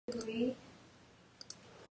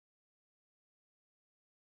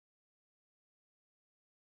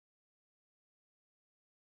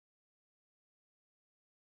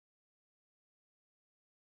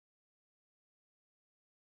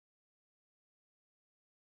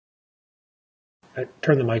I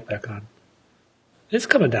turned the mic back on. It's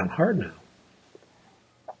coming down hard now.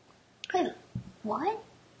 Wait, what?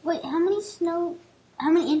 Wait, how many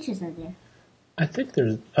inches are there? I think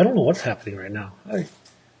I don't know what's happening right now. But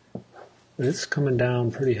it's coming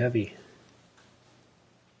down pretty heavy.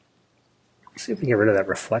 Let's see if we can get rid of that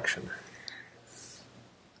reflection.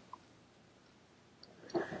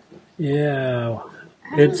 Yeah,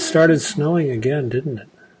 it started snowing again, didn't it?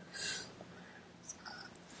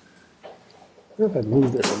 I wonder if I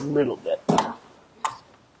move this a little bit. Oh,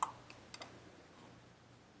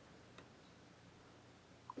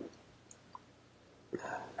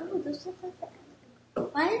 those look like that.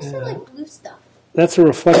 Why is there like blue stuff? That's a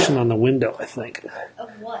reflection on the window, I think. Of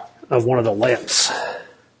what? Of one of the lamps.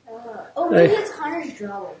 Oh, maybe it's Connor's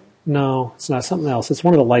drawing. No, it's not. Something else. It's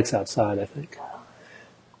one of the lights outside, I think.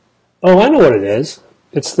 Oh, I know what it is.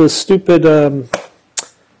 It's the stupid,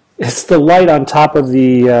 it's the light on top of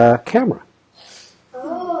the camera.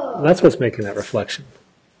 Oh. That's what's making that reflection.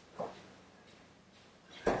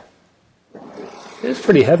 It's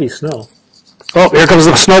pretty heavy snow. Oh, here comes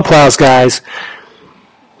the snow plows, guys.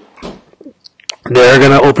 They're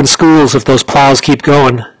going to open schools if those plows keep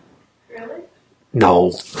going. Really?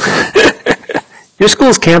 No. Your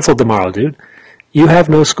school's canceled tomorrow, dude. You have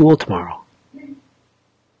no school tomorrow.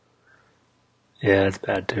 Yeah, it's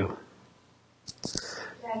bad too.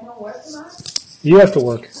 You have no work tomorrow? You have to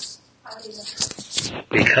work. How do you know?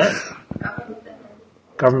 Because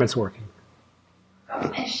government's working.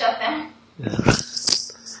 Government shut down. Yeah.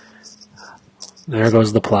 There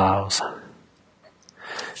goes the plows.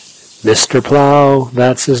 Mr. Plow,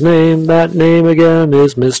 that's his name. That name again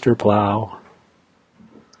is Mr. Plow.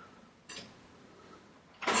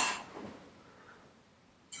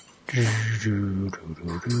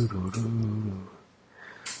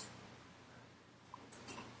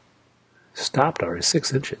 Stopped already,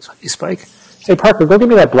 6 inches. Hey, Spike. Hey, Parker, go give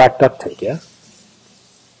me that black duct tape, yeah?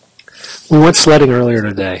 We went sledding earlier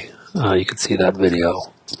today. You can see that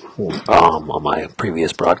video on my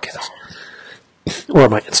previous broadcast. Or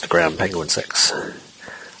my Instagram, Penguin6.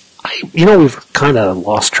 We've kind of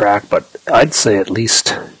lost track, but I'd say at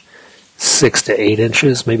least 6 to 8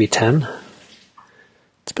 inches, maybe 10.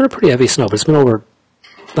 It's been a pretty heavy snow, but it's been over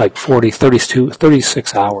like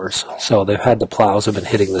 36 hours. So the plows have been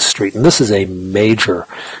hitting the street. And this is a major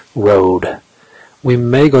road. We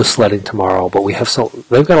may go sledding tomorrow, but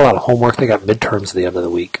they've got a lot of homework. They got midterms at the end of the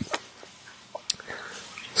week.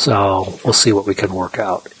 So we'll see what we can work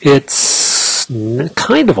out. It's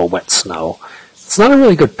kind of a wet snow. It's not a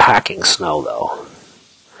really good packing snow, though.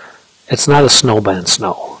 It's not a snowman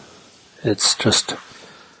snow. It's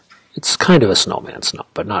kind of a snowman snow,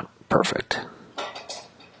 but not perfect.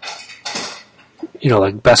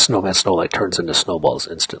 Like best snowman snow like turns into snowballs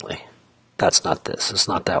instantly. That's not this. It's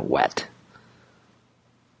not that wet.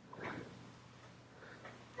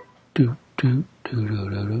 Oh,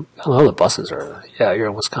 the buses are. Yeah, you're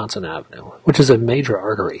on Wisconsin Avenue, which is a major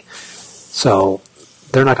artery. So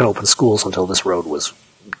they're not going to open schools until this road was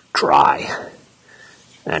dry.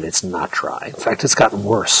 And it's not dry. In fact, it's gotten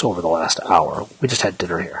worse over the last hour. We just had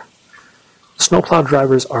dinner here. Snowplow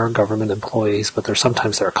drivers are government employees, but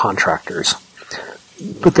sometimes they're contractors.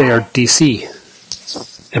 But they are DC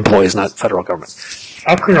employees, not federal government.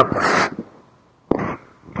 I'll clean up there.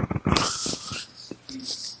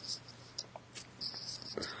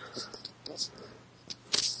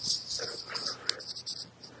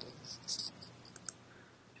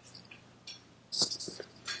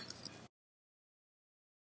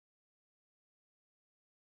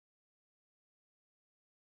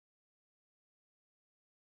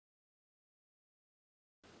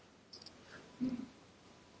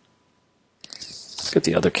 Let's get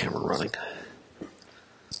the other camera running.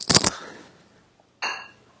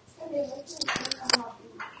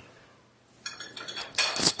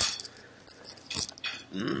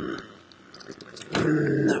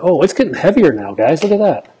 Oh, it's getting heavier now, guys. Look at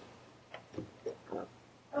that.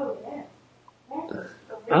 Oh, yeah.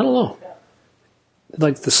 I don't know.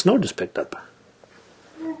 Like the snow just picked up.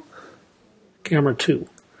 Camera 2.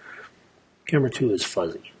 Camera 2 is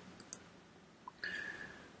fuzzy.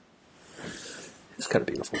 It's kind of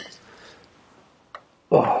beautiful.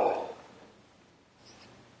 Oh.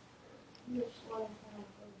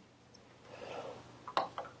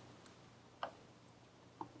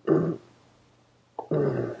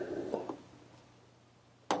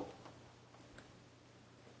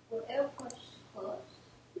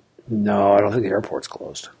 No, I don't think the airport's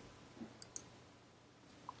closed.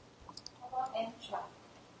 How about Amtrak?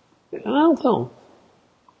 I don't know.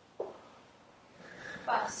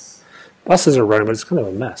 Bus. Buses are running, but it's kind of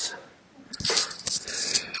a mess.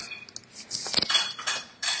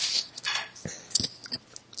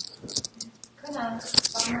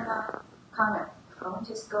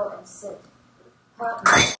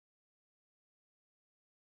 Well,